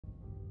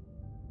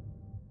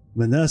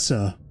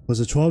Vanessa was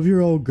a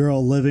 12-year-old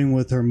girl living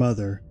with her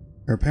mother.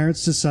 Her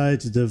parents decided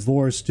to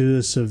divorce due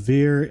to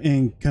severe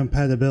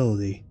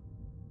incompatibility.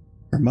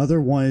 Her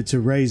mother wanted to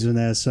raise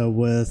Vanessa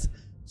with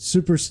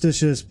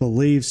superstitious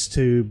beliefs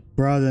to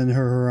broaden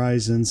her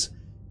horizons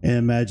and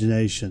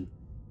imagination.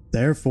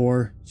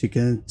 Therefore,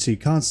 she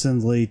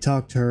constantly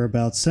talked to her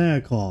about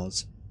Santa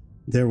Claus.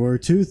 There were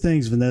two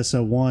things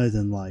Vanessa wanted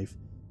in life: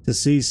 to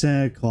see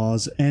Santa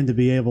Claus and to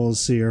be able to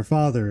see her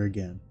father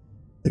again.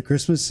 The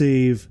Christmas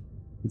Eve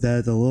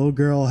that the little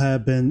girl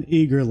had been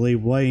eagerly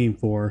waiting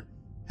for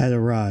had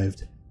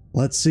arrived.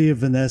 Let's see if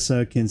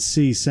Vanessa can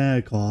see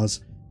Santa Claus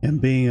and,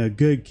 being a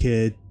good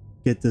kid,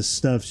 get the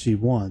stuff she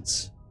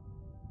wants.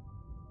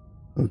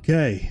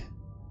 Okay.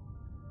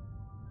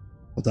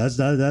 Well,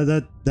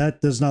 that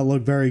does not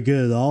look very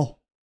good at all.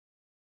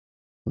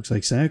 Looks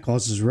like Santa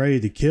Claus is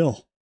ready to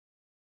kill.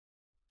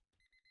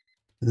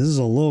 And this is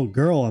a little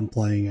girl I'm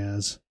playing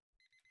as.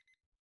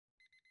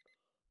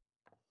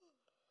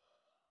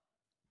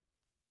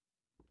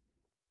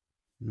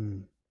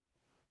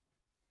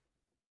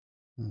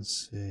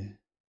 Let's see.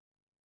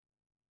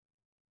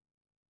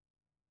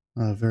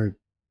 A very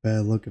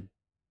bad looking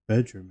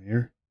bedroom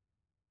here.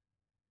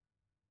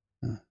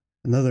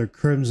 Another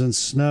Crimson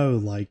Snow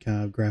like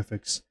kind of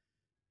graphics.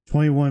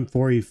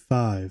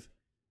 2145.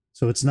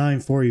 So it's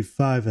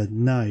 9:45 at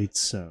night,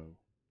 so.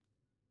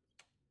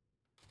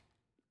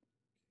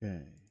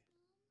 Okay.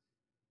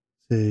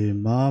 See,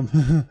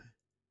 Mom.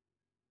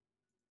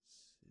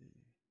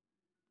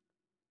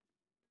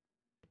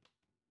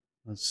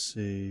 Let's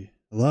see.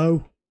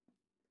 Hello?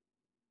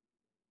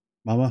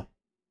 Mama?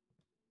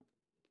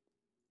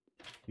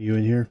 Are you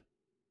in here?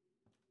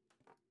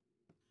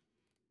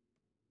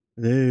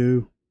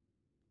 Hello?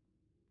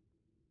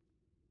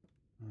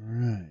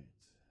 Alright.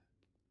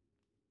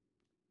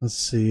 Let's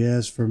see.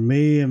 As for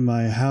me and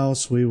my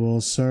house, we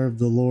will serve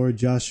the Lord.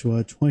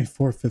 Joshua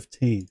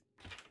 24:15.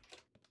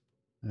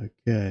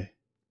 Okay.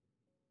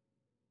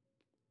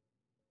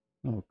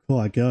 Oh, cool.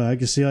 I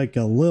can see like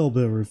a little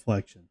bit of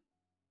reflection.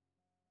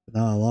 But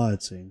not a lot,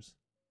 it seems.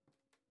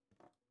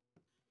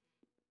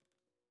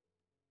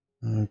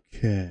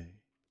 Okay.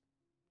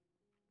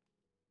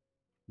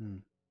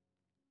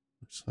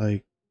 Looks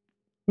like...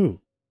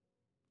 Ooh.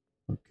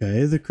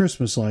 Okay, the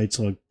Christmas lights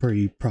look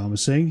pretty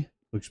promising.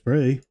 Looks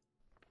pretty.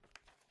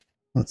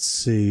 Let's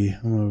see.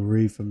 I'm gonna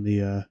read from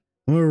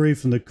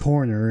the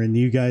corner, and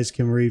you guys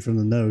can read from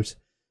the note.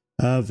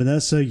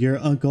 Vanessa, your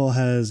uncle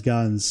has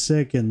gotten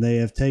sick, and they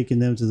have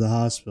taken him to the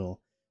hospital.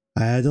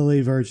 I had to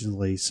leave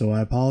urgently, so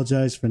I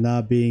apologize for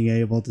not being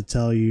able to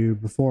tell you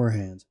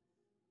beforehand.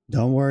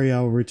 Don't worry,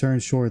 I will return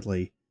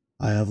shortly.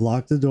 I have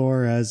locked the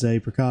door as a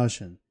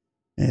precaution,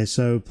 and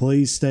so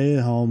please stay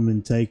at home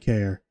and take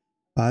care.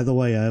 By the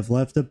way, I have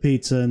left a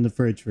pizza in the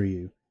fridge for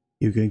you.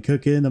 You can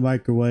cook it in the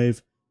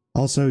microwave.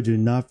 Also, do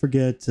not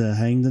forget to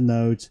hang the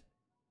note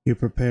you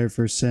prepared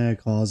for Santa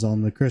Claus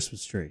on the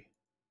Christmas tree.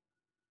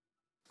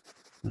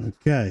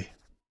 Okay.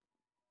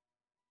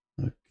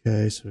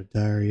 Okay, so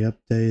diary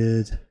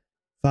updated.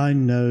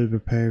 Find note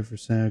prepared for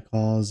Santa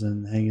Claus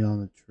and hang it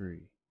on the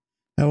tree.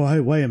 Oh,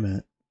 hey, wait a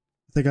minute.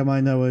 I think I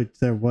might know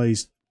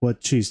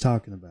what she's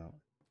talking about.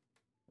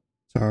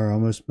 Sorry, I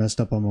almost messed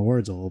up on my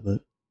words a little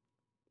bit.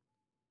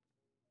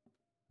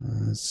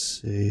 Let's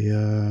see,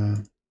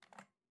 okay,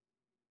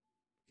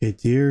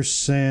 dear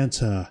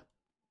Santa.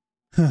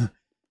 Okay,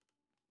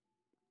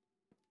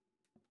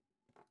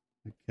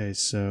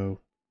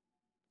 so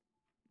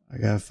I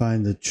gotta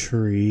find the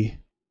tree.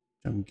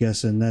 I'm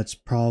guessing that's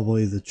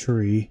probably the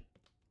tree.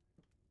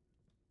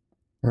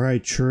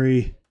 Alright,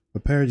 tree.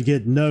 Prepare to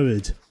get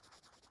noted.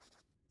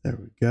 There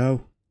we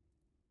go.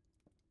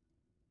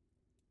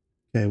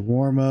 Okay,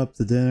 warm up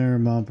the dinner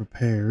Mom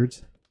prepared.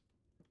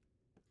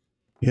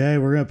 Yay,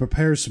 we're gonna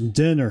prepare some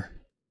dinner.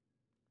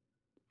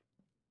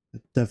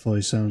 That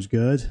definitely sounds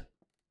good.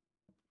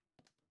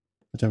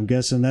 Which I'm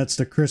guessing that's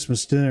the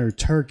Christmas dinner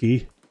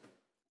turkey.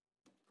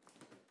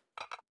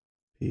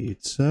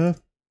 Pizza.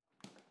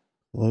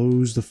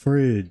 Close the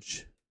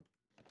fridge.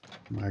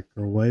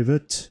 Microwave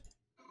it.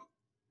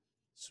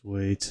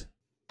 Sweet.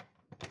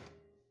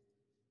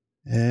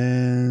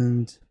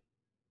 And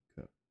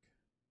cook.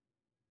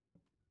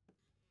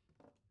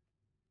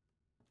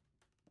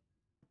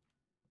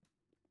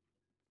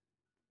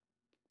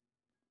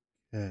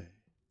 Okay.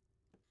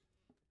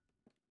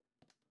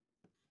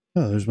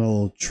 Oh, there's my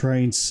little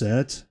train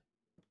set.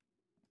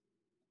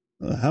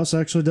 The house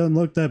actually doesn't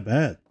look that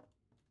bad.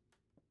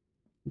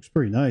 Looks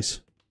pretty nice.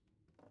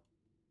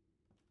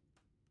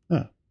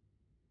 Oh.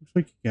 Looks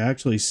like you can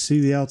actually see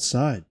the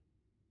outside.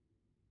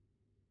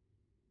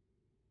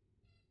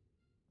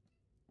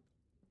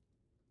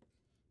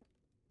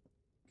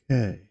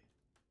 Okay.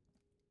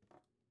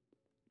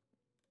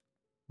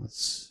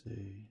 Let's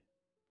see.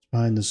 It's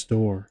behind this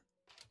door.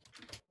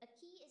 A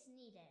key is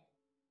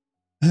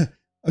needed.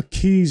 A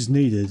key's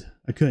needed.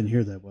 I couldn't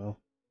hear that well.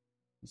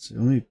 Let's see.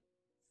 Let me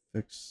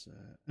fix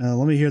that.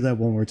 Let me hear that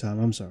one more time.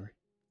 I'm sorry.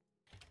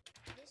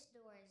 This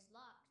door is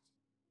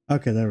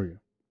locked. Okay, there we go.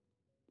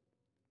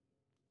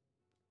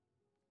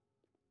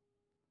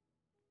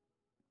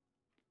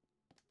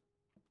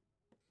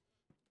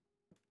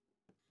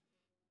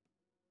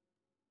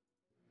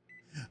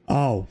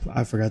 Oh,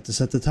 I forgot to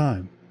set the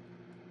time.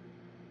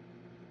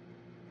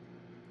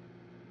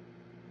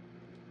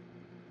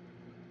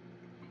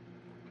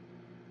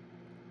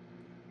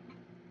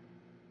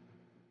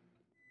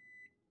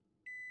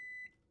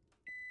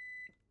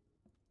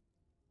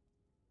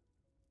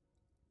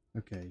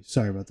 Okay,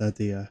 sorry about that.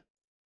 The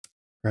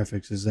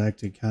graphics is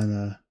acting kind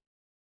of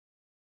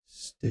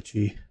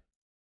stitchy.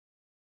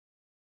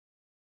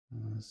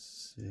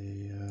 Let's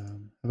see. How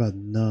about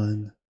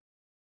none?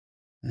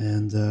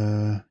 And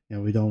yeah,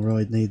 we don't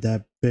really need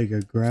that big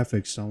of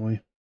graphics, don't we?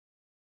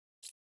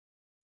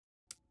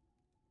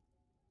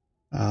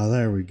 Ah,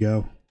 there we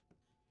go.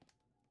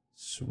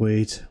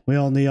 Sweet. We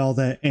don't need all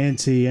that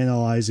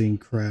anti-analyzing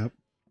crap.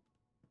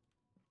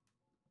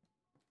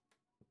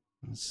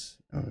 Let's,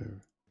 oh,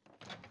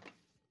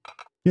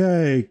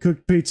 yay,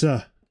 cooked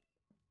pizza.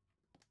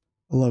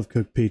 I love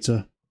cooked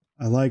pizza.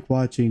 I like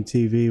watching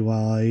TV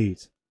while I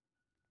eat.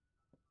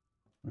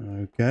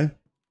 Okay.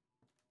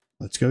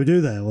 Let's go do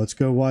that. Let's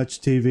go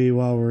watch TV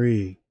while we're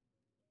eating.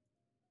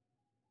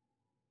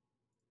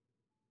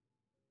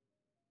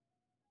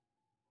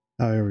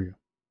 Oh, here we go.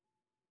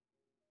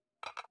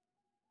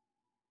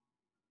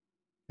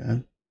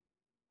 Okay.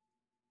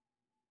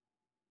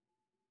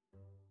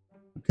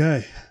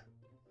 Okay.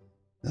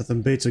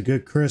 Nothing beats a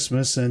good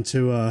Christmas and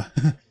to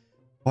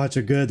watch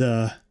a good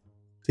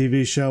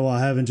TV show while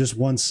having just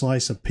one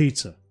slice of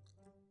pizza.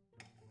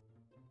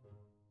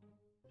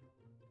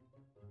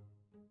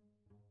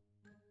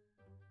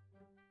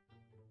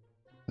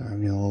 Sorry,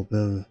 I'm getting a little bit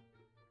of a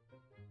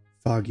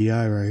foggy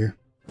eye right here.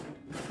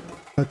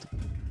 But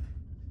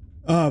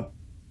uh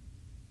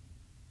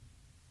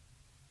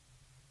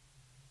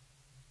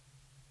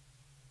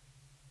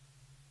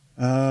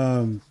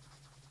um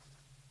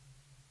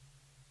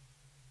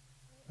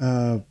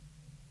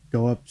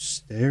go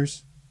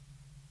upstairs.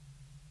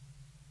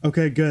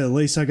 Okay, good. At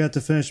least I got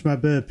to finish my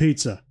bit of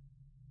pizza.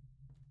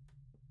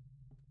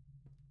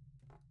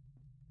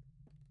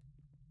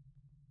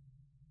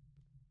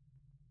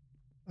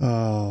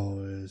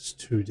 Oh, it's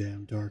too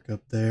damn dark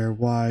up there.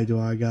 Why do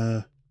I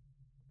gotta...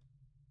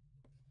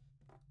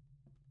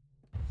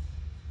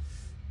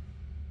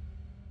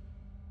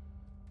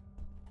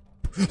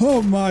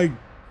 Oh my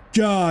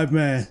god,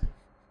 man.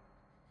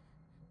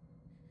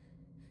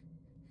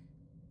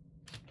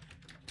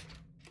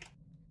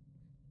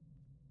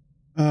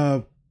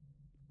 Uh...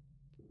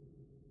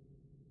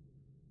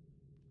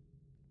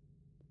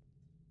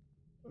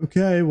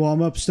 Okay, well,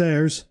 I'm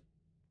upstairs.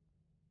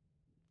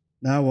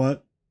 Now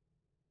what?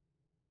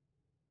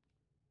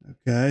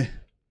 Okay.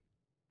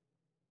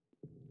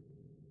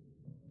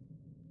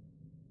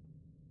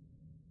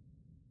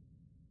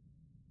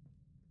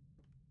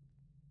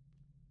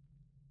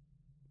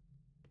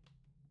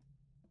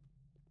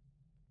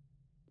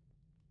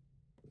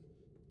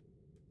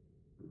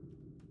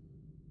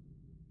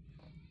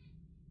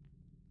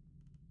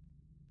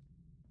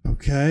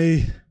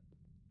 Okay.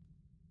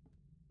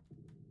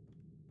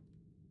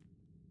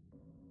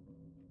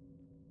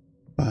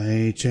 By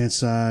any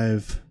chance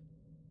I've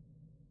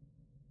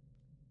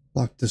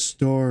locked the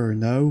store or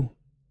no?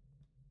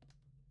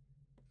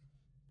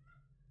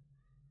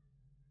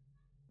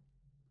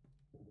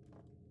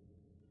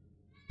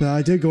 But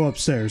I did go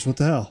upstairs. What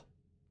the hell?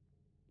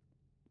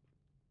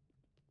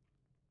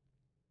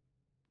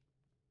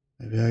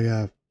 Maybe I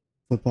gotta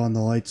flip on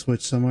the light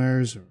switch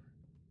somewheres, or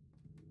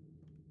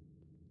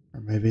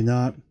maybe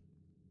not.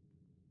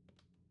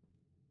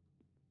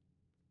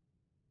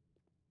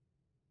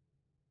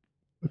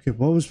 Okay,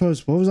 what was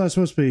I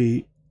supposed to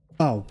be?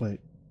 Oh,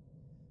 wait.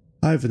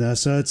 Hi,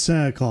 Vanessa. It's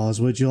Santa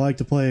Claus. Would you like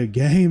to play a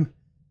game?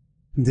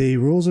 The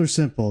rules are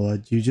simple.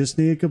 You just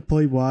need to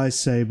complete what I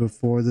say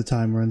before the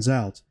time runs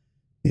out.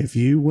 If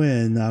you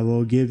win, I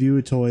will give you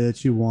a toy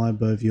that you want,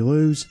 but if you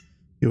lose,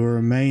 you will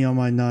remain on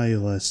my naughty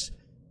list.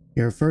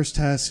 Your first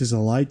task is to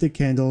light the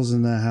candles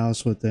in the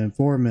house within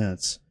 4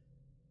 minutes.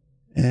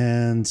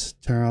 And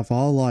turn off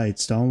all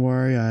lights. Don't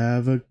worry, I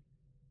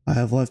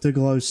have left a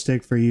glow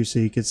stick for you so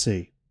you can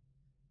see.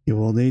 You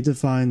will need to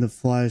find the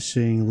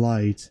flashing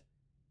light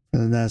for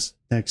the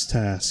next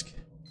task.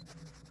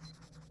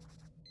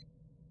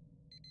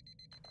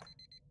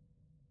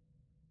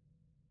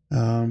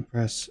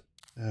 Press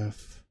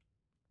F.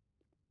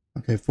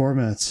 Okay, 4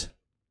 minutes.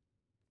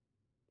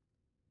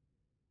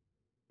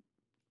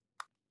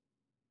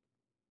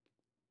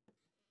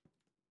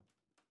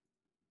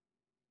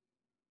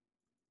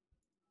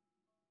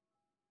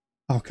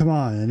 Oh, come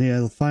on. I need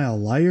to find a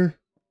lighter?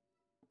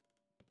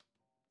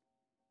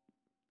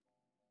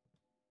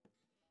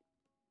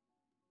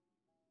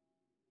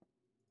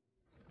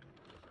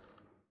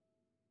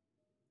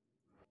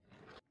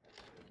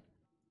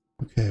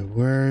 Okay,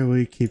 where do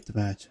we keep the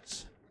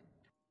matches?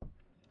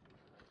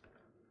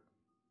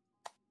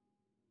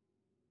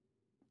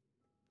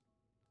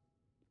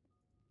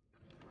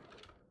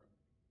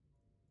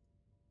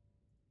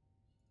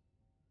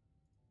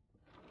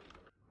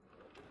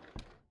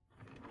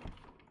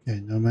 Okay,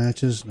 no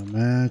matches, no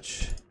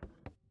match.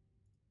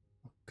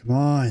 Come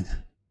on.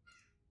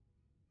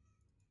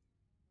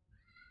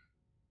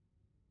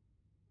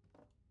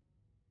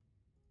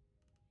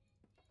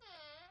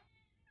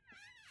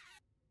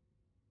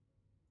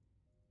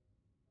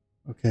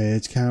 Okay,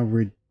 it's kind of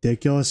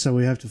ridiculous that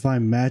we have to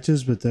find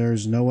matches, but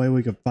there's no way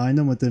we could find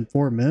them within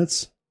 4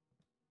 minutes.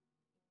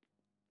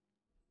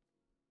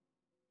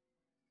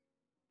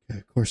 Okay,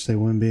 of course they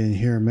wouldn't be in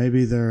here.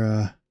 Maybe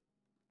they're,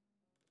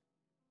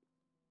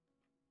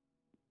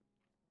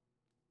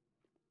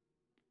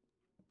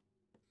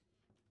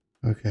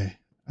 okay.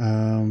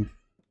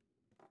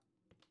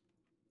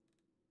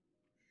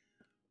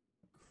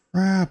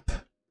 Crap.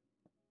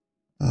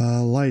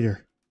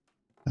 Lighter.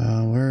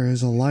 Where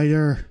is a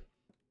lighter?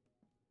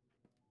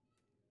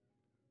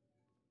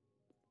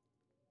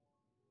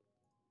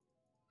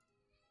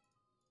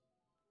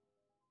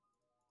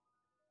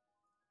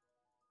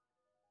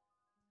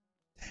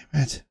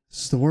 Damn it.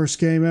 This is the worst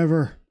game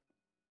ever.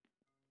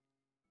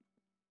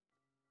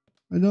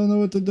 I don't know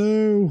what to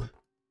do.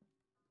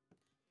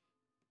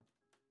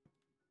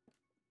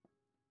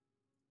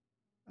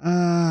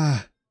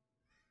 Ah.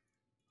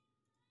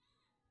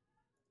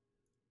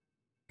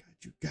 God,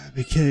 you gotta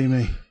be kidding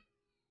me.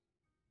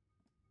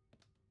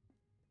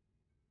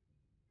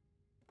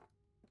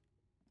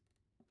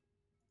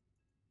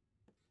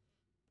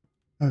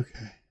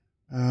 Okay.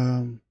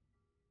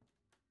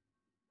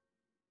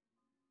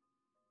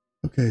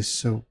 Okay,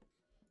 so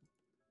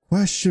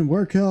question,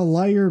 where can a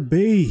lighter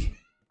be?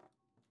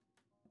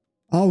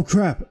 Oh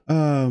crap.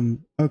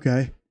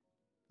 Okay.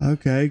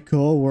 Okay,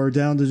 cool. We're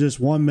down to just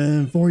 1 minute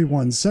and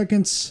 41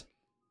 seconds.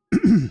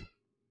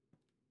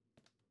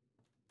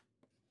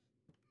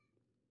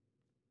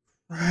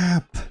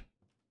 Crap.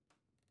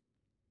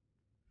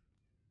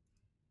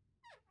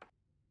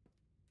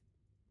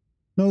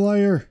 No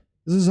lighter.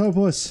 This is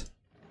hopeless.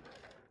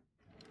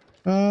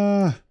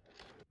 I'm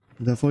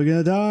definitely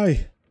gonna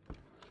die.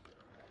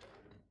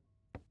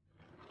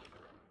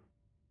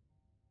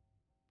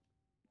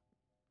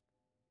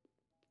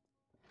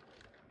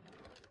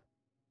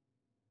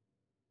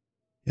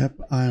 Yep,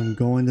 I am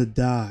going to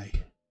die.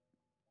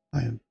 I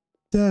am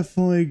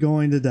definitely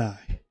going to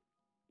die.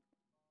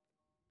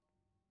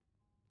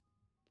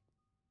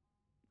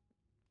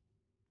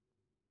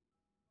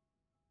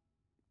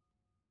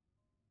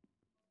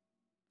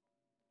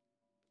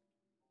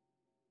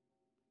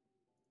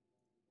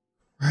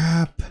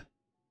 Crap.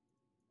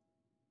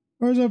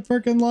 Where's a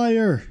freaking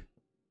lighter?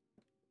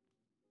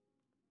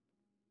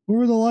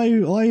 Where the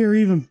lighter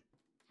even?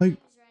 Like,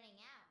 Time is running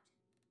out.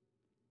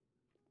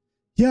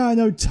 yeah, I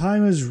know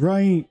time is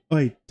running.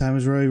 Wait, time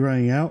is really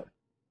running out.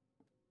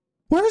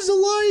 Where's the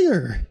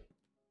lighter?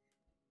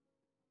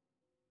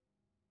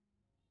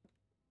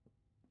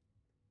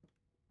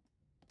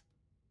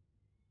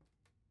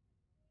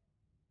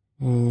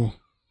 Oh.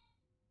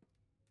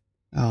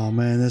 Oh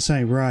man, this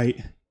ain't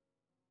right.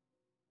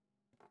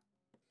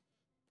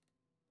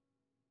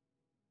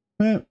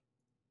 Man,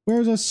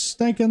 where's a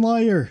stinking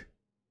lighter?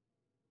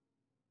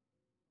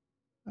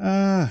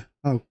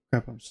 Oh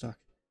crap, I'm stuck.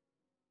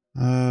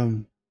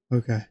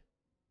 Okay.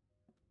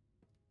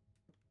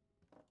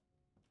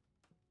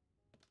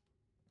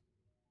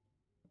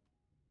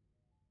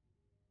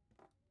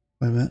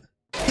 Wait a minute.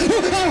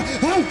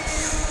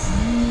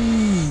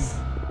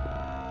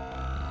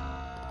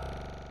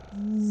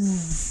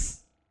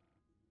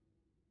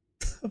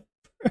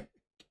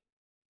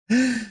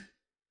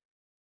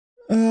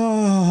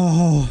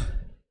 Oh.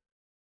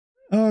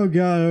 Oh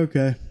god,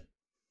 okay.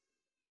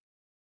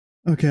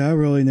 Okay, I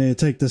really need to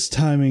take this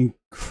timing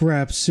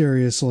crap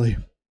seriously.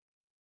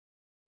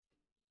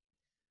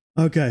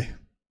 Okay.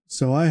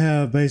 So I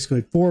have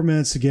basically 4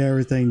 minutes to get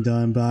everything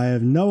done, but I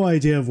have no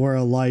idea of where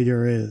a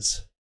lighter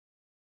is.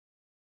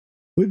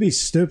 We'd be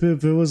stupid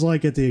if it was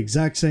like at the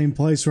exact same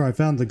place where I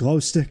found the glow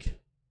stick.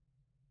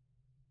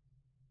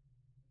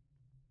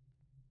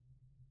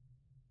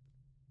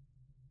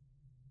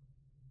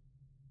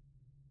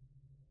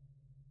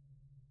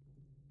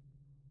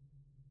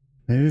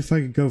 Maybe if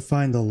I could go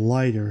find the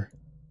lighter.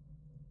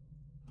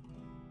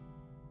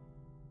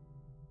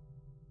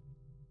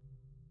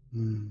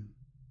 Hmm.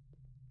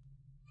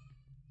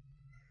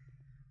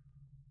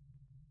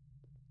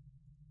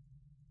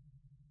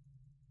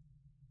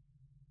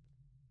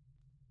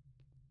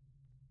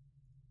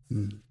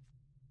 Hmm.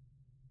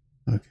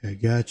 Okay,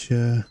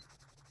 gotcha.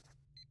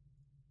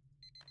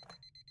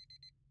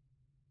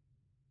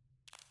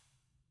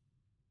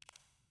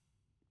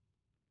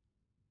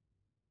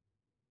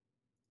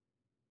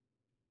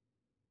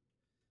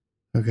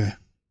 Okay.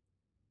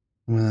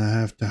 I'm gonna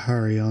have to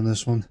hurry on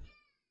this one.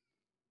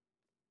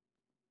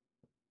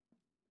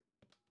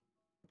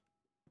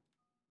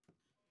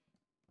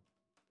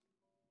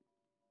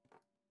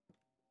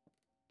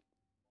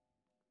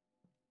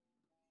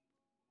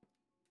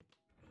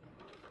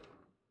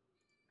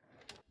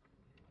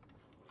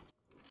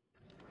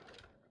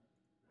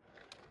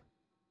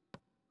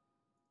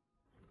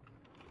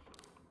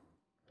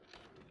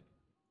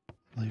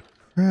 Like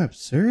crap,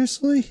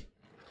 seriously?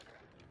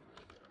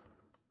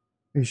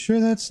 Are you sure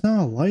that's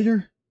not a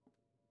lighter?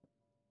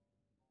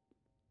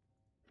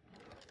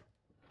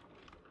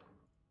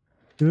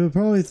 You would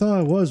probably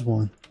thought it was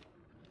one.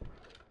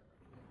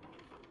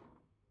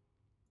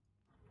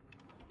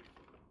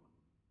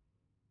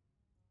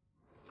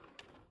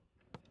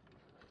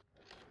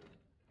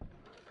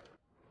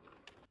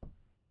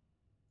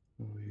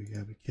 You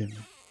gotta be kidding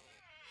me.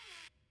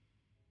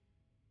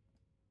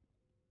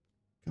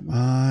 Come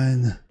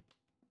on.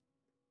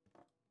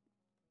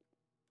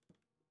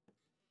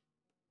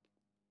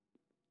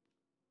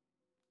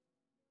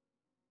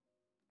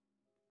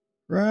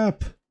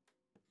 Crap.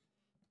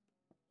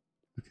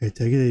 Okay,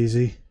 take it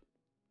easy.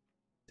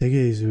 Take it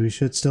easy. We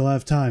should still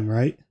have time,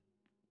 right?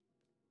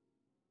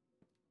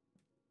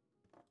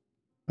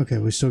 Okay,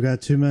 we still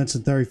got 2 minutes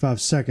and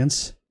 35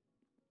 seconds.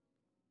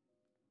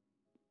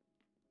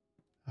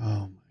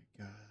 Oh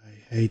my god,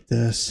 I hate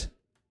this.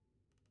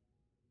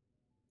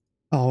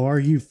 Oh, are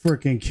you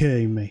freaking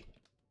kidding me?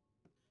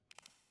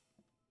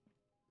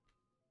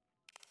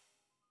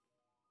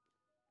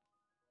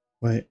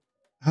 Wait,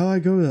 how do I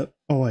go to...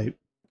 Oh, wait.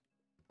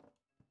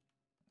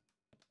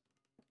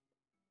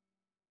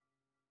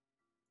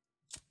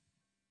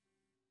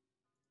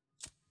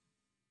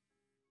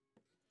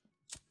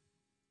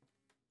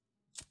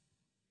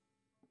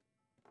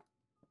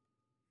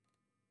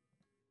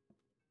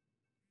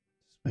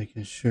 Just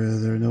making sure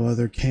there are no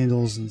other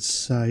candles in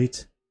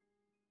sight.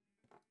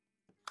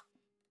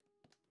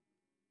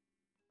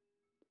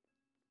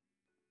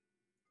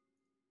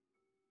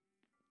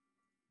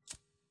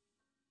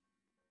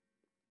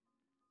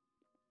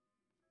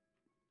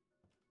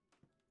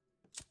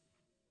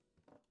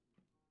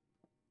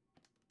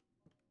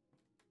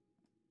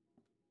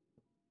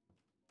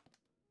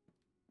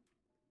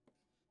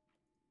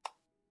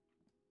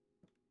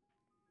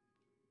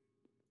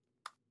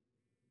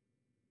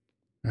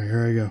 Alright,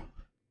 here I go.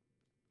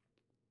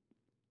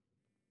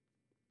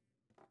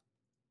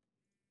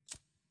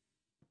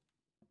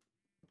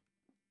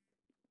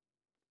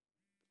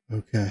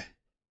 Okay.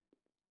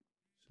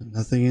 So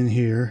nothing in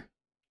here.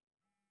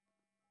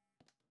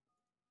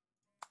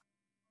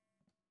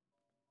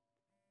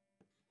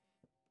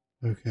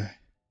 Okay.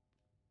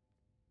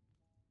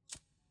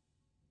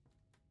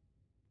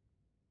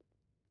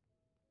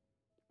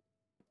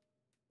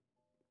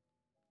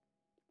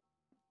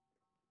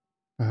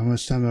 How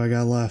much time do I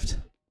got left?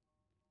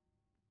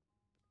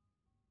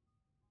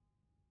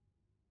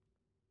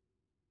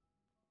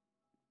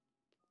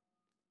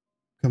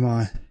 Come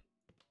on.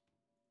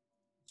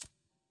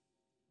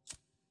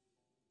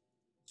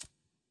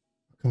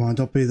 Come on,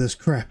 don't be this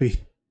crappy.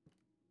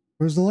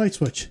 Where's the light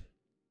switch?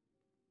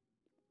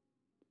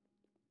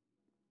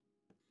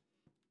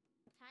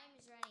 Time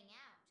is running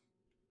out.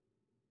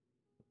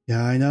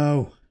 Yeah, I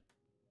know.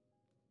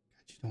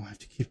 God, you don't have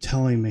to keep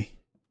telling me.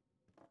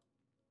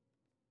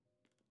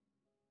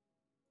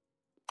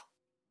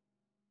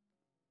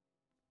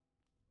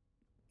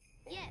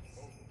 Yes.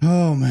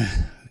 Oh,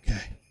 man.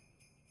 Okay.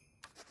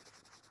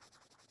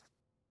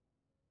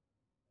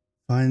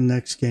 Find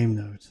next game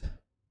note.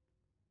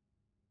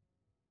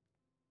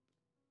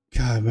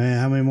 God, man,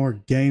 how many more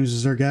games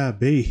is there gotta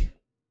be?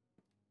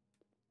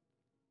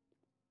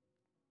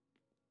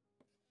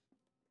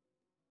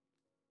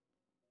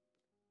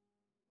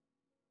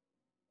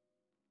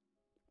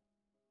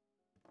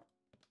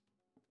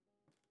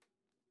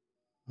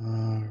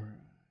 Alright.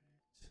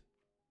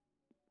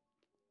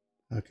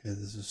 Okay,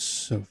 this is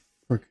so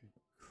freaking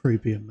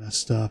creepy and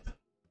messed up.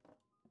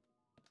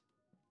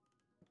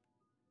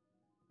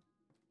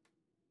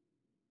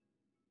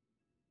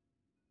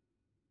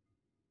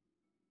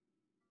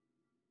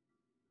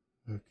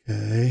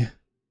 Okay.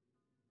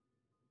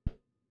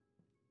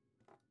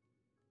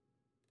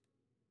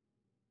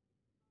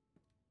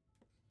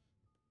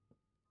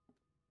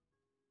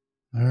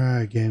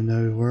 Alright, game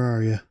note, where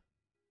are you?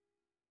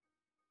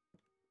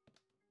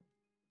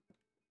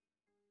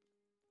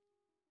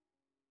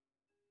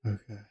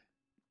 Okay.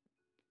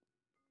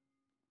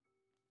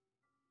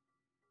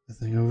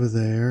 Nothing over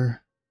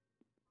there.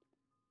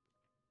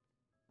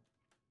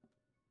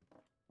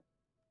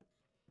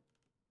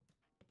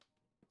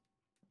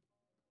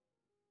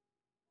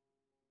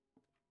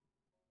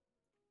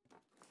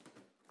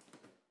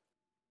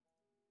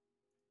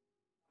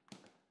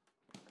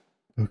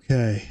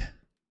 Okay.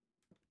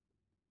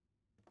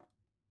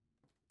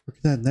 Where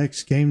could that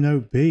next game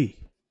note be?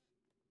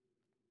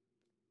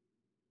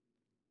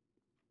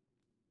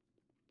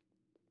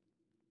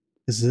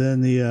 Is it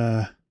in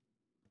the,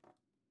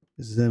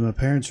 is it in my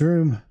parents'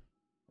 room?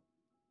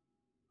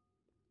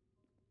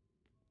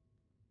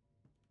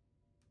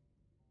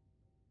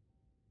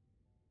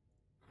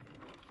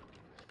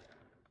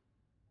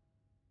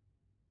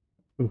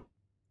 Ooh.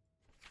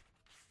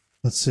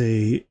 Let's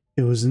see.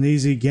 It was an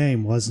easy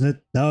game, wasn't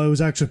it? No, it was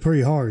actually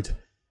pretty hard.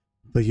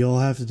 But you'll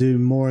have to do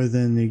more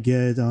than you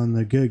get on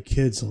the good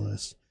kids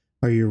list.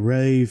 Are you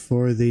ready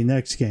for the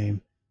next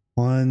game?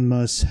 One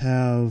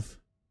of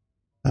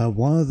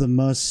the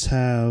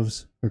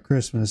must-haves for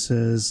Christmas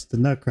is the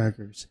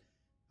Nutcrackers.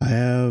 I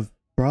have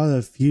brought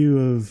a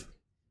few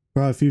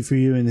for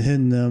you and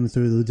hidden them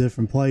through the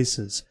different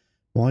places.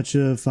 I want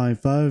you to find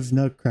 5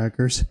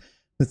 Nutcrackers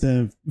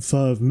within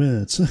 5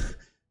 minutes.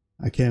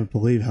 I can't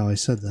believe how I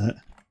said that.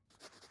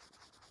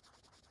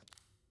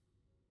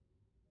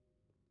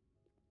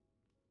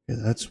 Okay,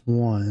 that's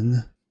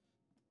one.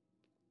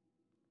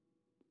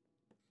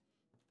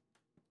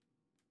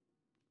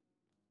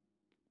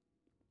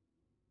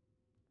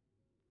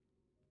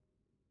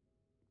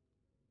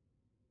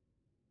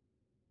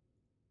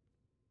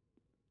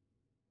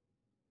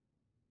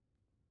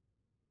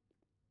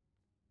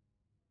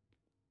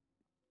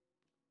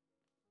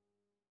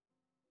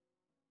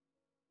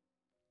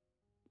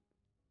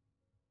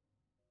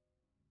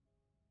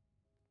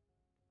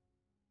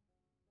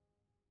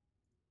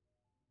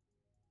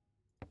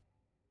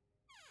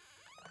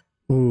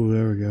 Oh,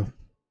 there we go.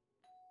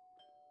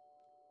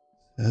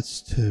 That's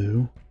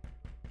 2.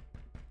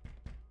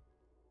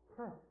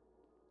 Hey, are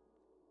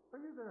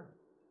you there?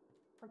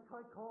 I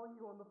tried calling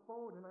you on the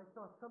phone and I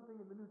saw something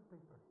in the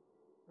newspaper,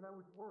 and I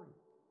was worried.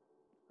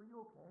 Are you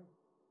okay?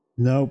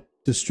 Nope.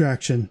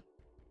 Distraction.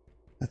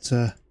 That's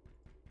a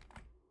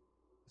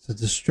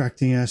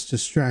distracting ass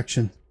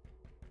distraction.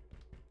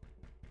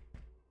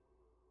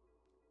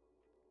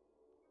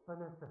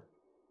 Vanessa,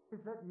 is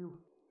that you?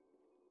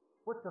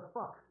 What the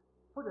fuck?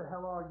 Who the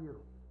hell are you?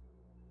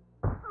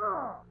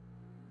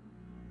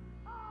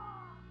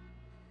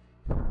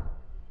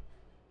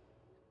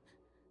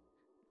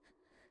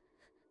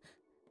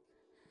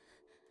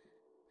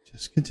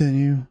 Just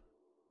continue.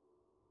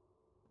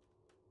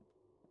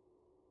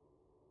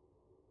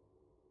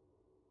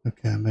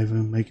 Okay, maybe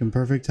I'm making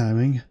perfect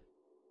timing.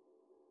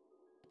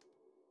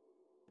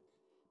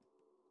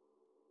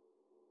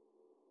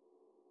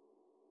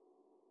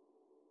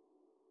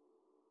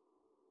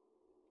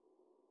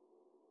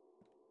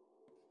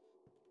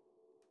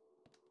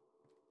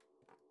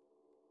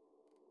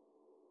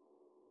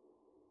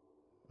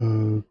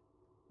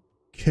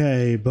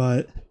 Okay,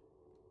 but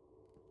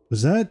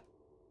was that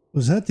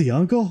the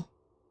uncle?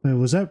 I mean,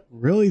 was that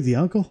really the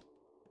uncle?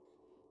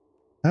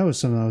 That was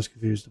something I was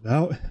confused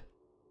about.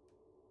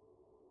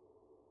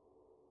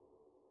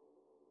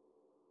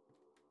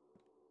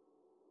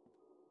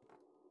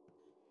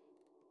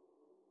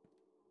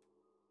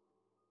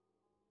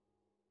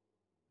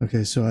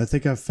 Okay, so I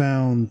think I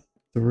found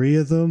 3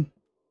 of them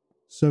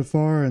so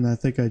far, and I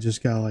think I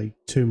just got like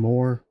 2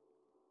 more.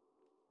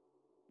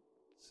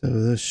 So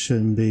this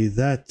shouldn't be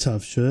that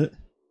tough, should it?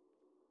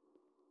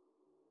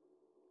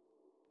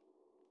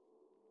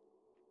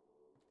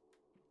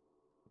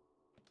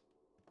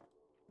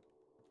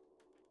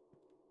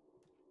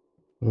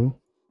 Oh.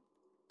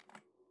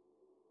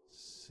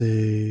 Let's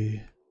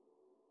see.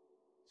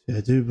 See,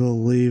 I do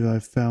believe I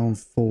found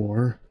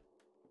 4.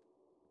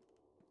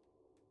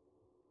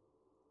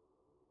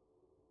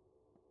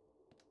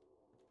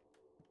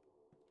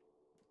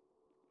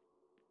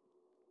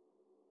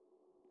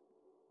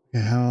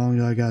 Okay, how long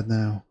do I got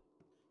now?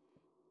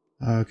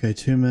 Okay,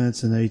 2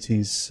 minutes and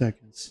 18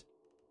 seconds.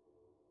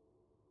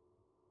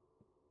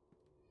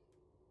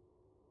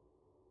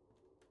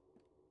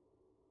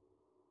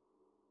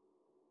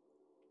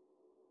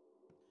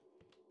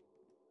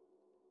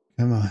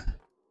 Come on.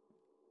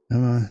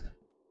 Come on.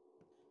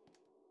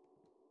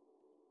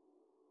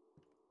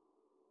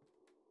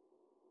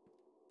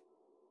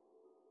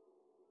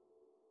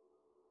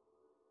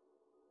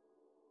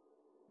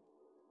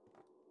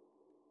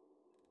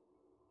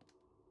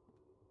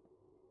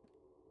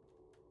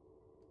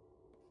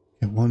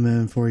 Okay, 1 minute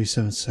and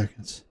 47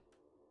 seconds.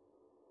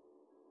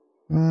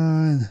 Come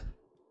on.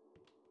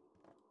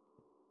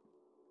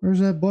 Where's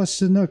that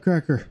busted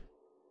nutcracker?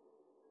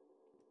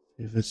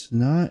 If it's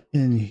not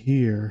in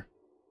here,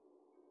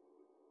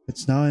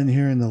 it's not in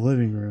here in the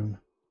living room.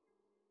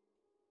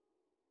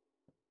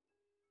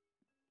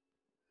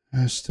 It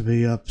has to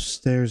be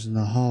upstairs in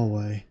the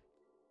hallway.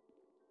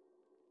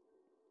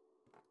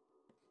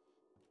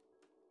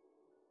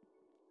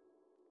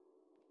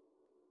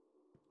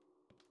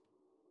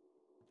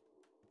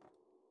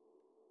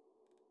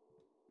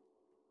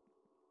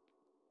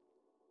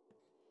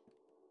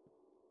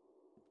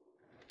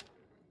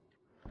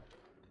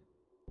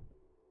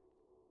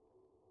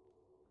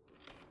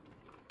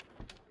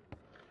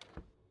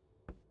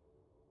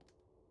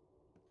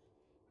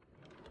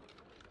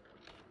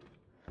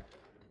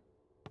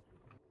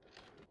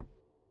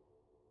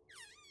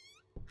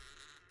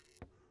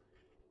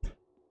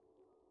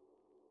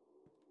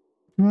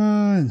 Come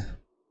on.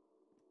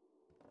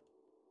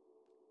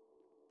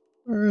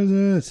 Where is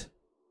it?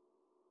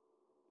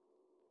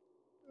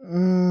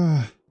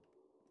 Time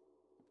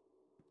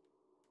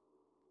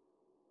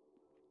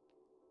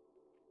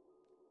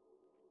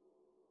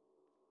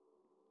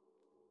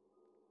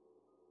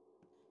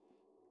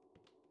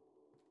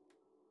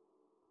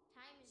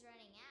is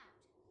running out.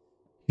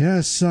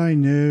 Yes, I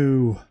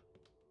knew.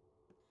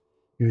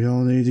 You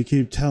don't need to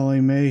keep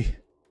telling me.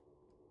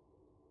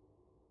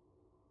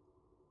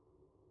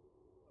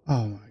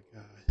 Oh my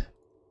god.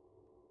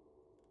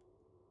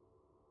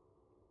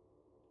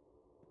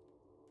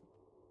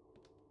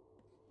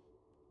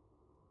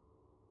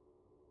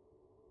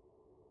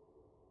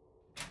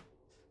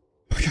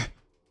 Okay.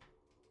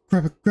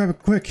 Grab it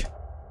quick.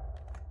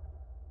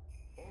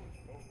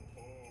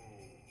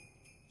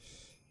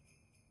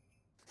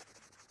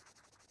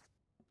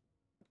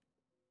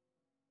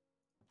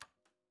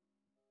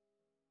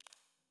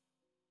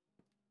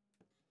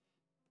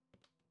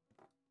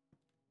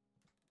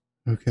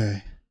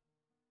 Okay.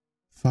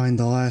 Find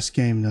the last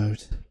game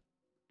note.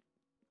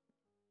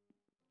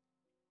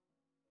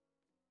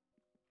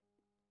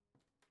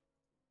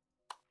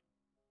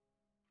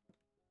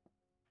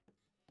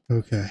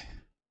 Okay.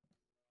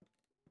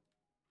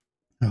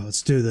 Now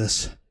let's do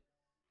this.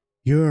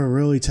 You're a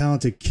really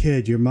talented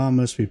kid. Your mom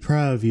must be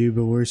proud of you,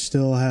 but we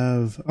still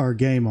have our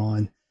game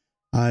on.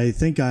 I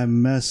think I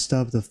messed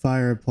up the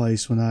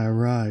fireplace when I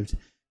arrived.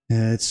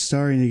 And it's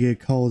starting to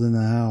get cold in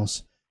the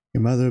house.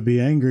 Your mother will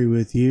be angry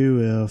with you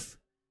if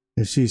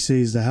she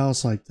sees the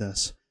house like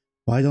this.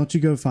 Why don't you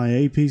go find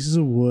 8 pieces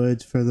of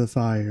wood for the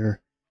fire?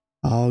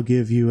 I'll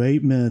give you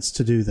 8 minutes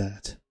to do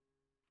that.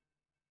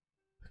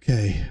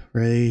 Okay,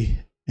 ready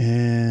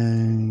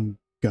and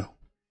go.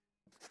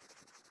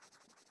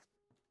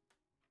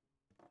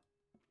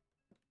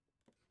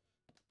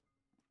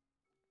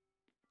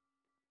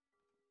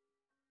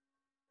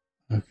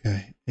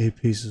 Okay, 8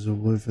 pieces of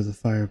wood for the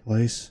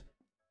fireplace.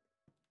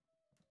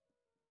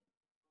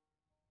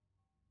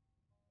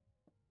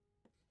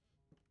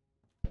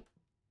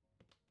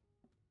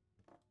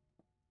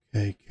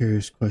 Okay,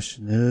 curious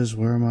question is,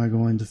 where am I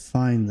going to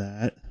find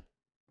that?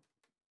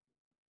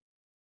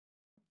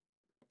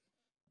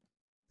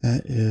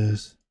 That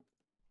is...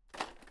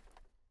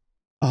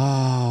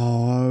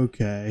 Oh,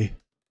 okay.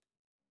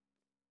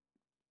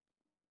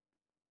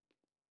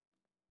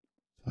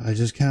 I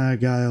just kind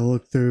of gotta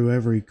look through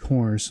every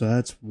corner, so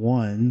that's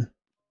 1.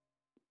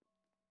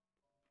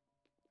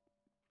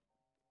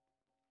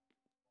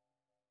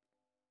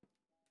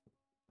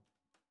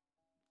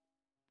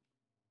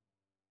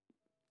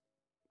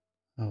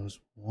 That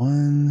was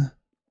 1.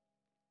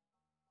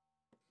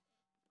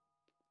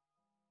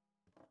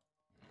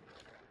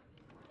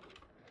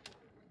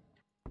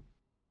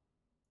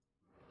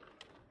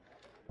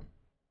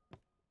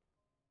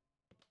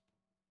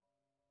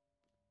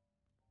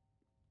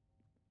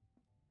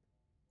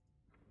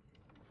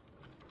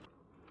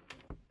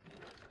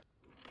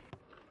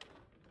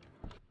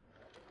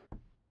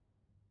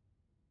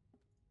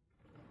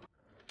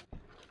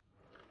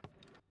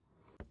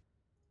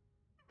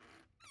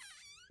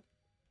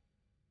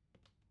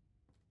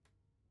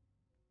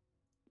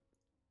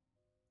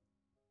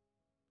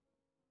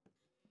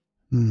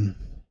 Hmm.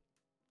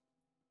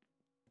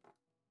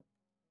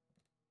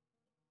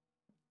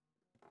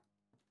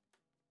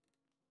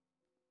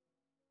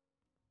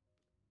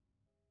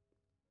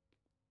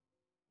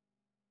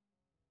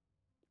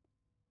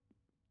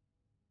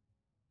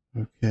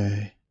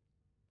 Okay.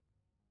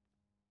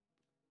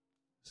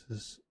 This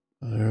is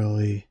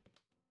utterly...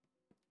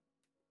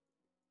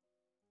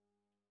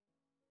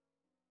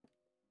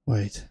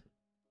 Wait.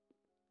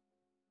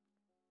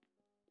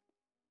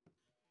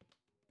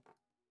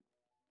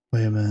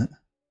 Wait a minute.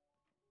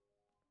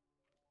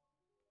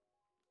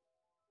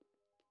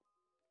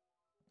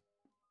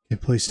 Okay,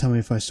 please tell me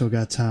if I still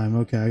got time.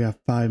 Okay, I got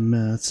 5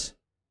 minutes.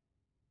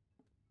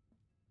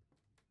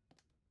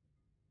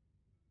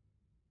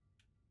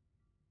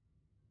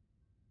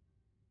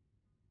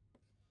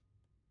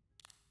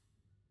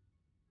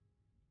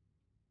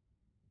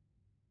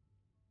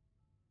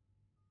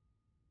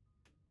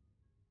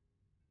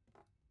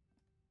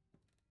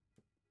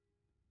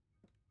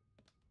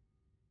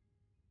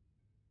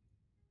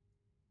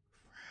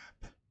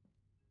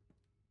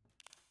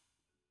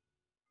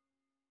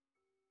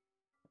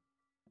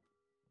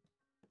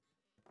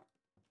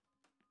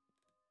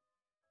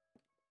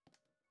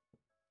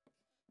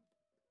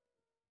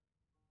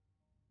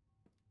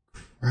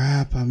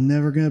 Crap, I'm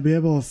never going to be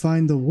able to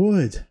find the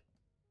wood.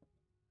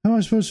 How am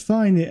I supposed to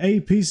find the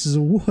 8 pieces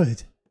of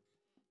wood?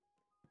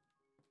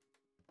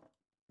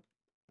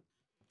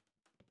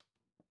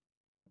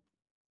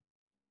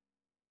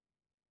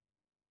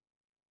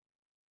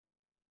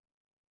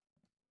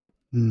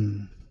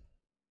 Hmm.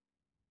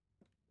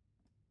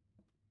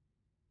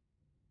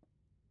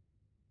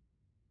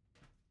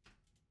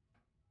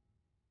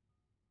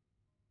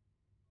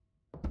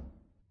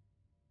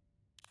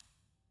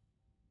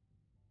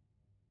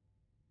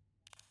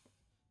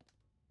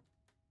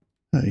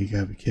 Oh, you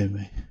gotta be kidding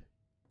me.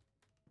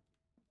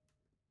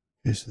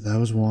 Okay, so that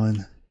was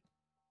 1.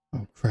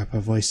 Oh crap,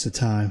 I've wasted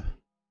time.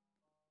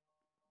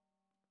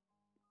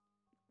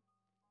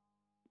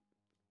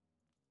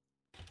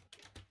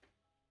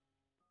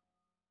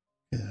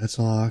 Okay, that's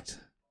locked.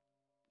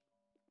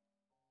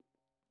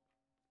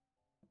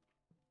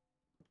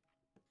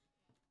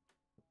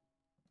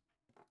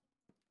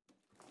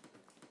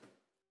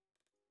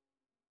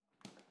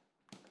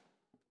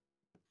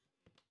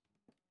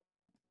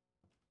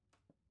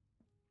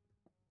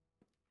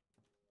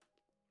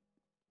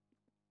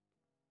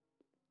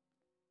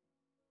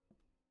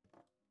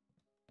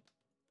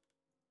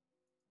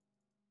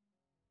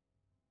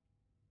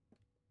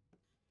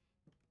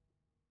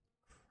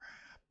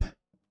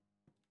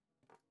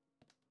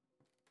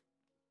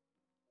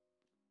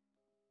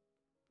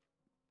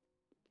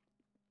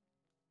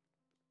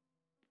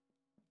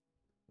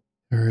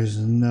 There is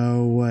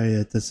no way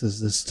that this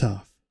is this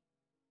tough.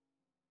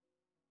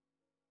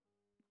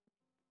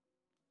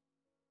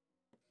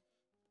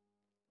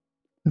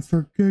 And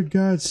for good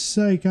God's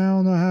sake, I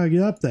don't know how to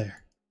get up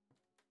there.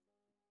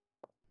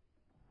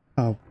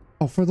 Oh,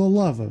 for the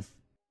love of...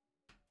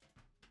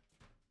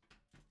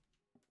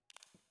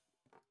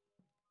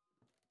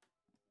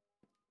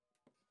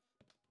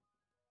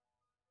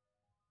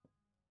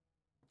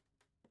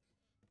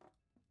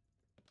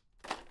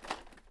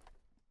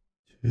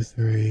 2,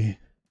 3...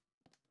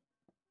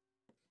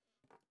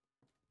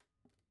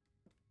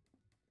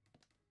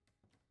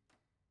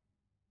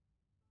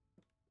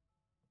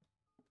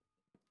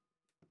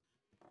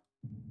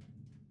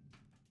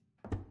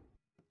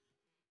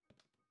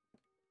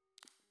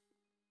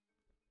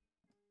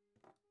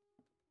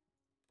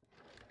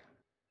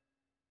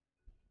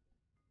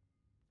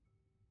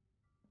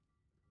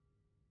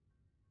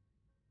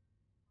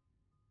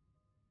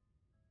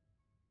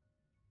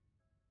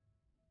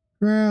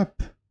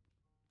 Crap.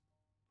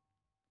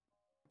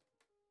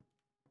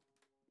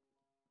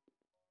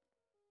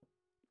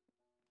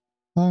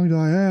 How long do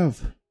I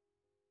have?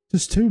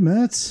 Just 2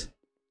 minutes?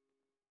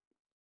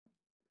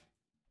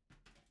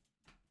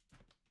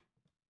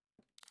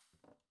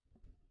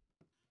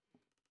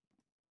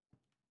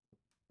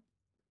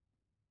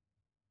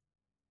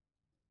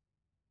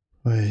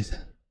 Wait.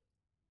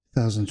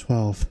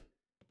 2012.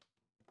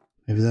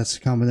 Maybe that's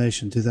a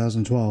combination.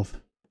 2012.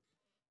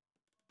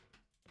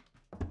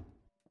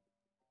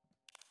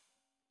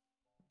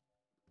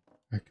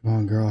 Alright, come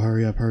on, girl.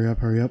 Hurry up, hurry up,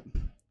 hurry up.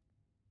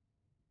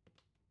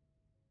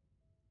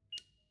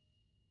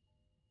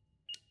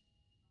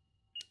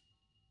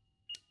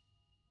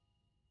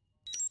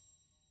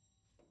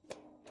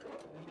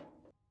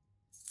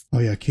 Oh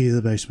yeah, key to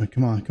the basement.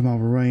 Come on, come on.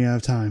 We're running out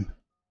of time.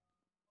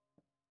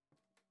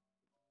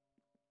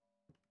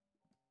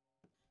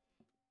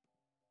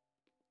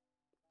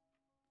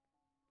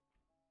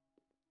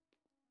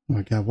 Oh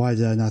my god, why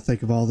did I not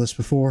think of all this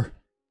before?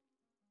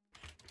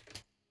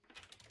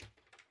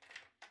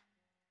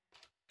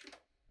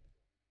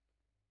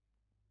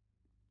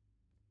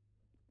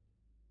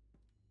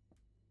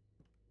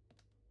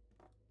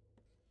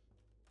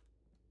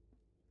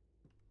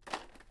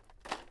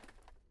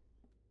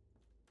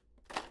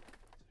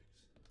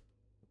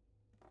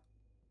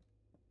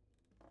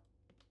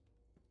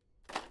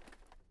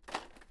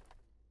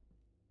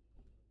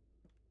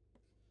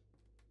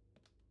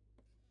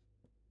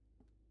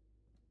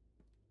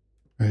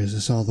 Alright, is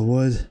this all the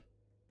wood?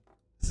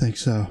 I think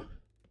so.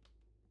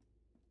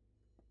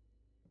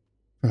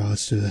 Bro,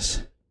 let's do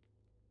this.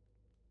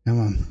 Come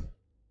on.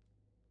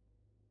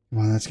 Come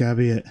on, that's gotta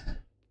be it.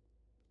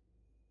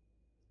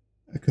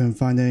 I couldn't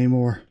find any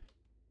more.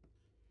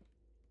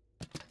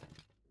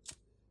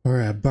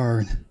 Alright,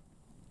 burn.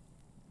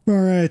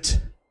 Burn it!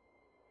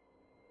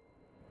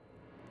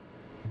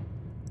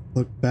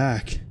 Look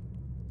back.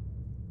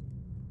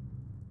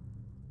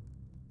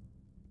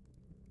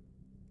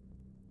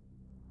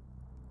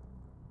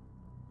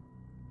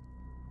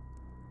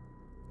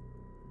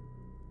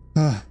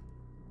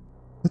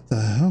 What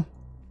the hell?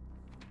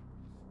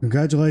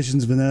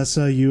 Congratulations,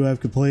 Vanessa. You have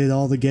completed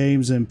all the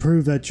games and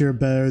proved that you're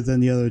better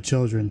than the other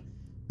children.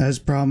 As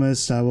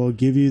promised, I will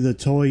give you the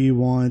toy you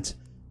want.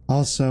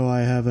 Also,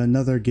 I have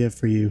another gift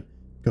for you.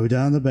 Go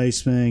down the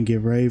basement and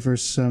get ready for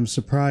some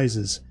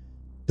surprises.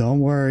 Don't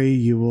worry,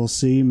 you will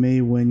see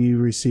me when you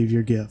receive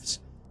your gifts.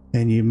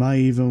 And you might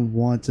even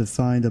want to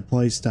find a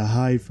place to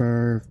hide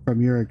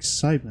from your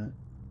excitement.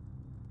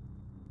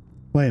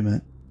 Wait a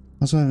minute.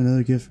 I also have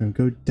another gift for him.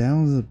 Go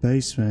down to the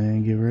basement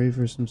and get ready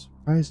for some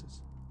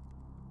surprises.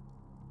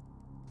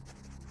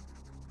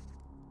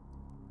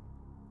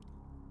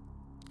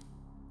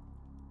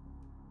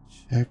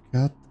 Check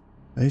out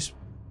the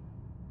basement.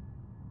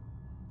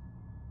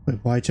 Wait,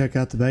 why check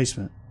out the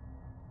basement?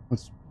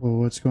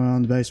 What's going on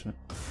in the basement?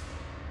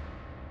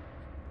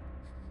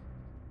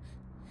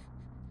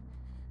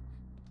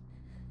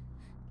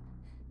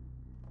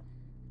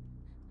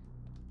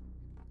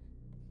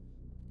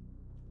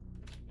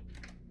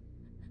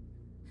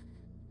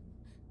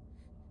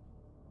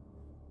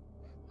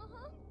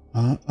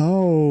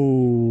 Oh,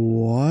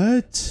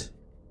 what?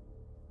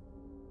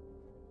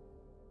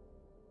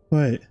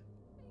 Wait.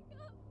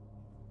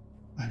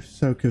 I'm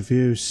so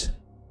confused.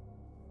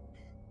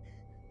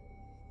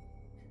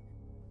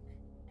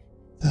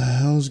 The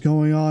hell's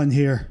going on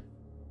here?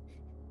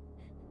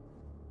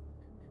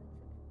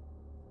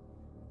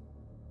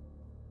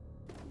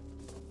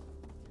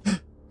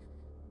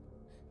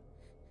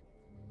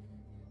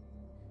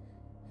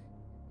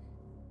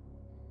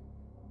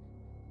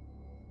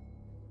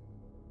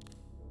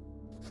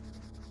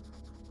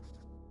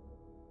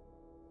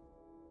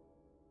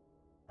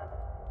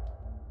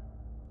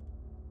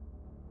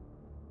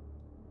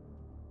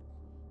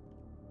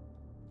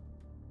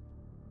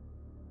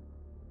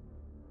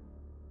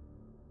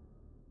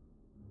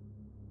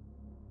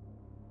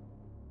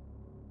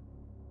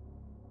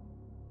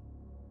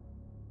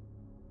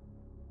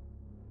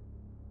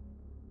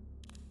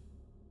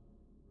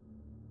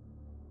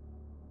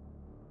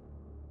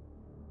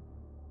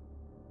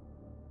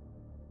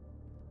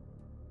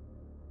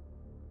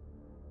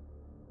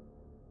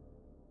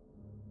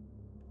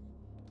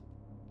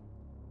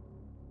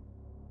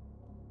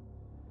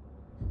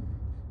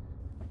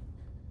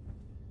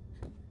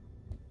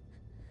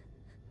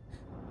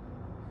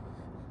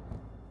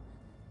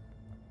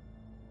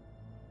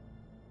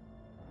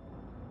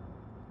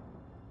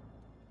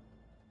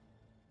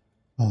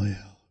 Oh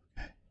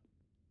yeah.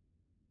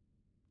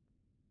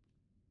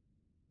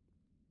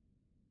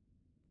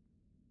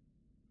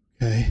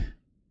 Okay.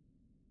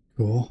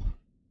 Cool.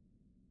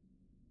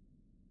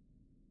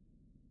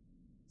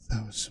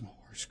 That was some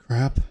horse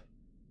crap.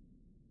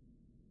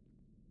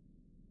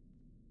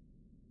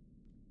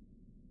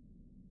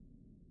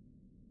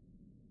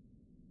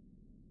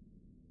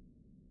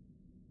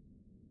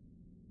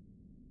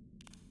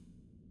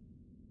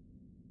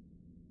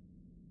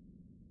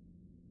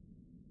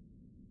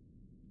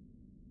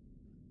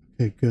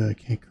 Okay, good. I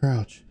can't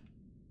crouch.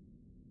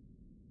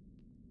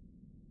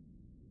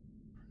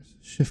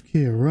 Shift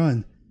key to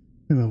run.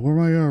 Wait a minute, where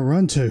am I gonna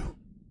run to?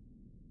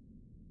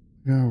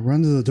 I'm gonna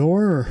run to the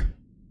door or?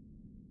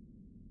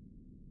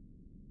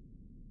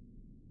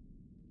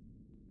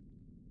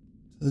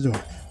 To the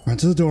door. Run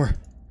to the door.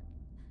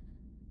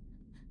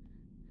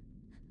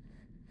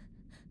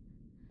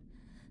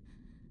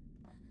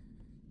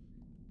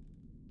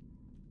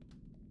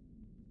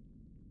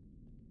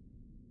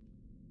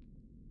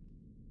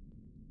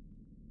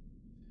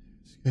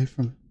 Escape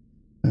from.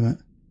 Wait a minute.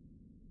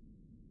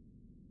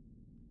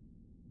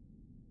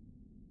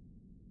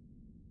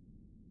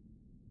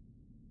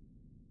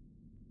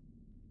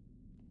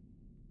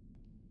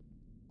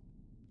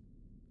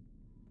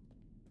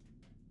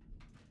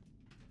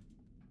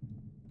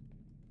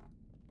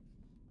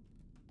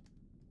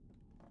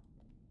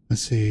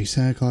 Let's see.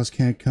 Santa Claus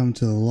can't come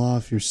to the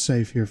loft. You're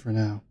safe here for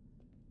now.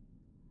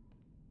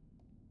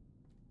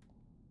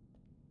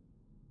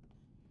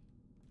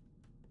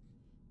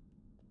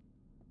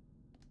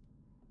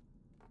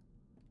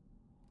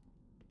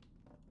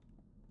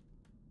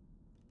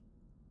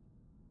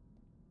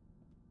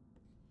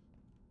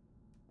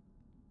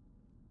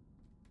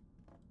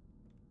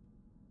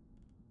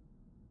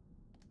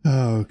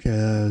 Oh, okay,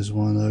 that is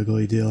one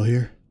ugly deal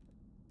here.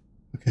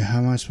 Okay, how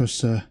am I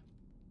supposed to...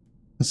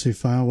 Let's see,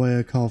 find a way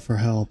to call for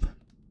help.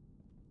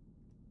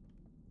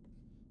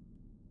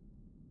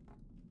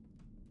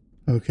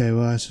 Okay,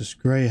 well that's just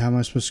great. How am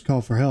I supposed to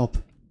call for help?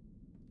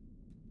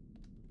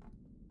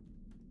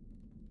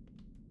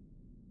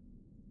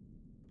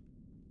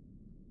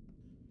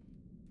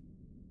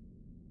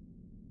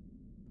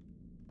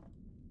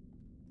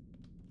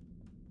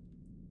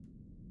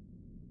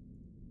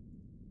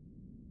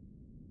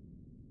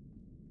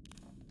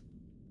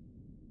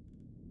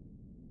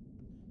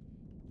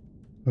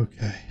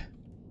 Okay.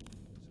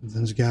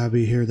 Something's gotta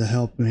be here to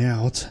help me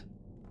out.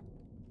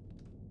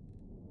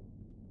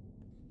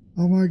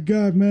 Oh my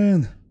god,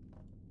 man.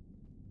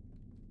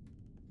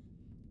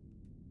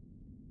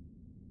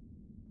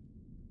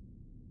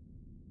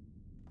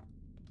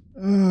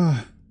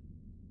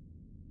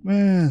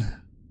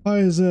 Man. Why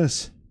is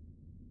this?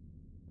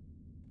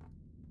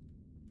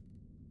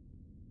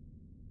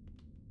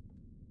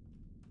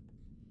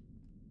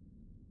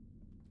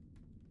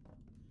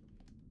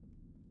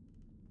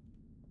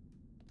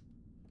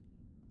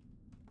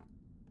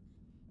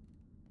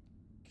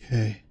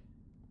 Okay.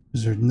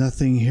 Is there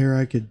nothing here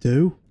I could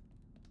do?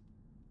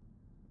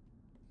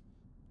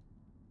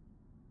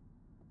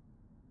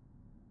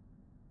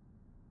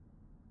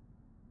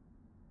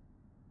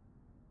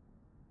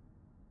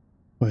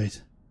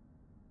 Wait.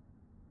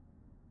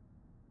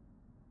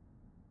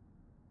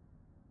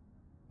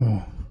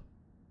 Oh.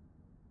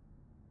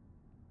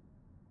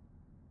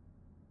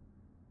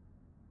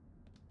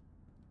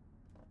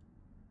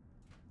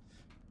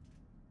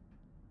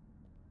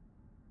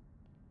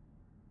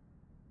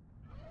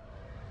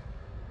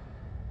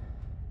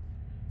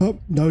 Oh,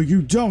 no,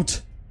 you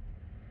don't.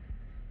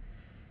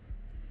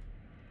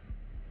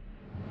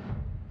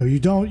 No, you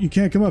don't. You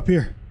can't come up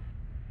here.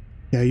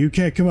 Yeah, you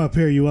can't come up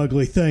here, you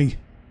ugly thing.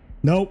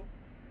 Nope.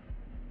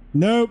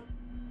 Nope.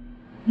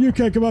 You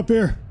can't come up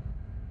here.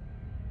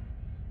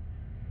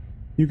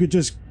 You could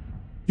just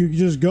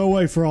go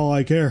away for all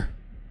I care.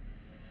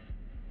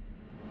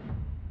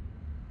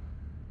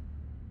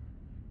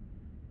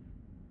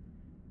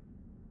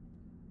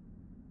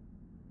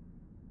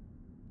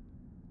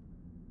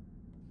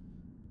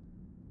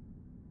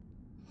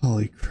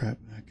 Holy crap,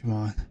 man, come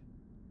on.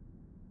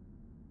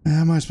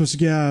 How am I supposed to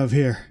get out of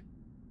here?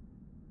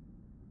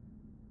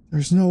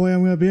 There's no way I'm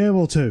going to be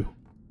able to.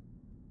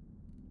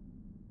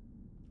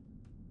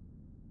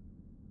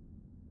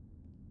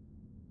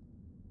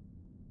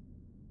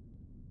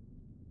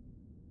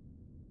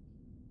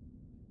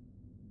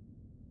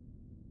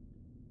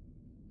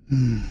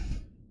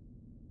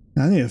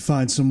 I need to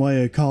find some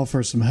way to call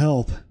for some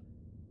help.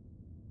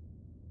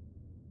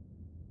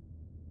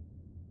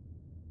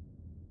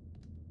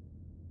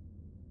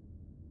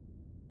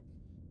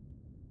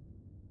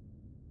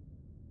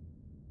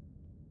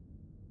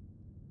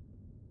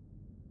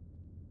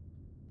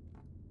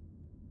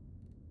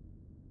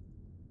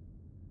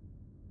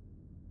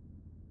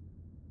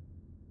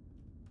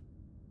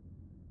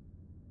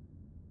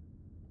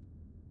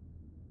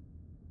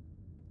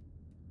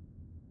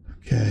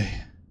 Okay.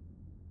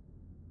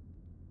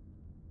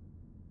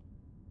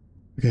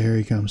 Okay, here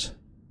he comes.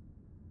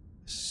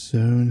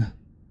 Soon.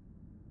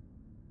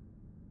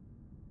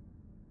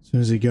 As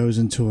soon as he goes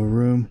into a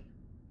room,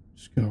 I'm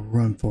just gonna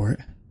run for it.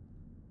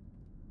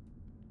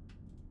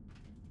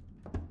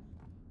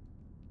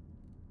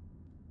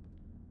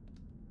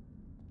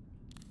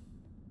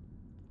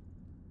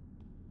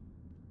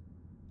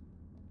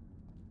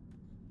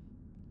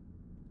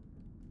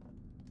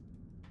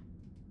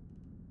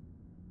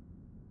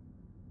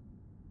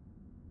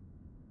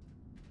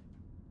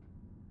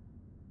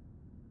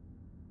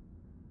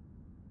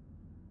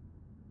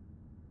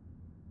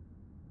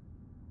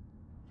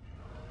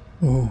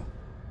 Oh.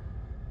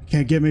 You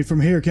can't get me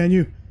from here, can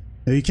you?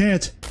 No, you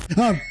can't.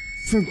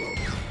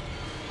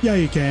 Yeah,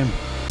 you can.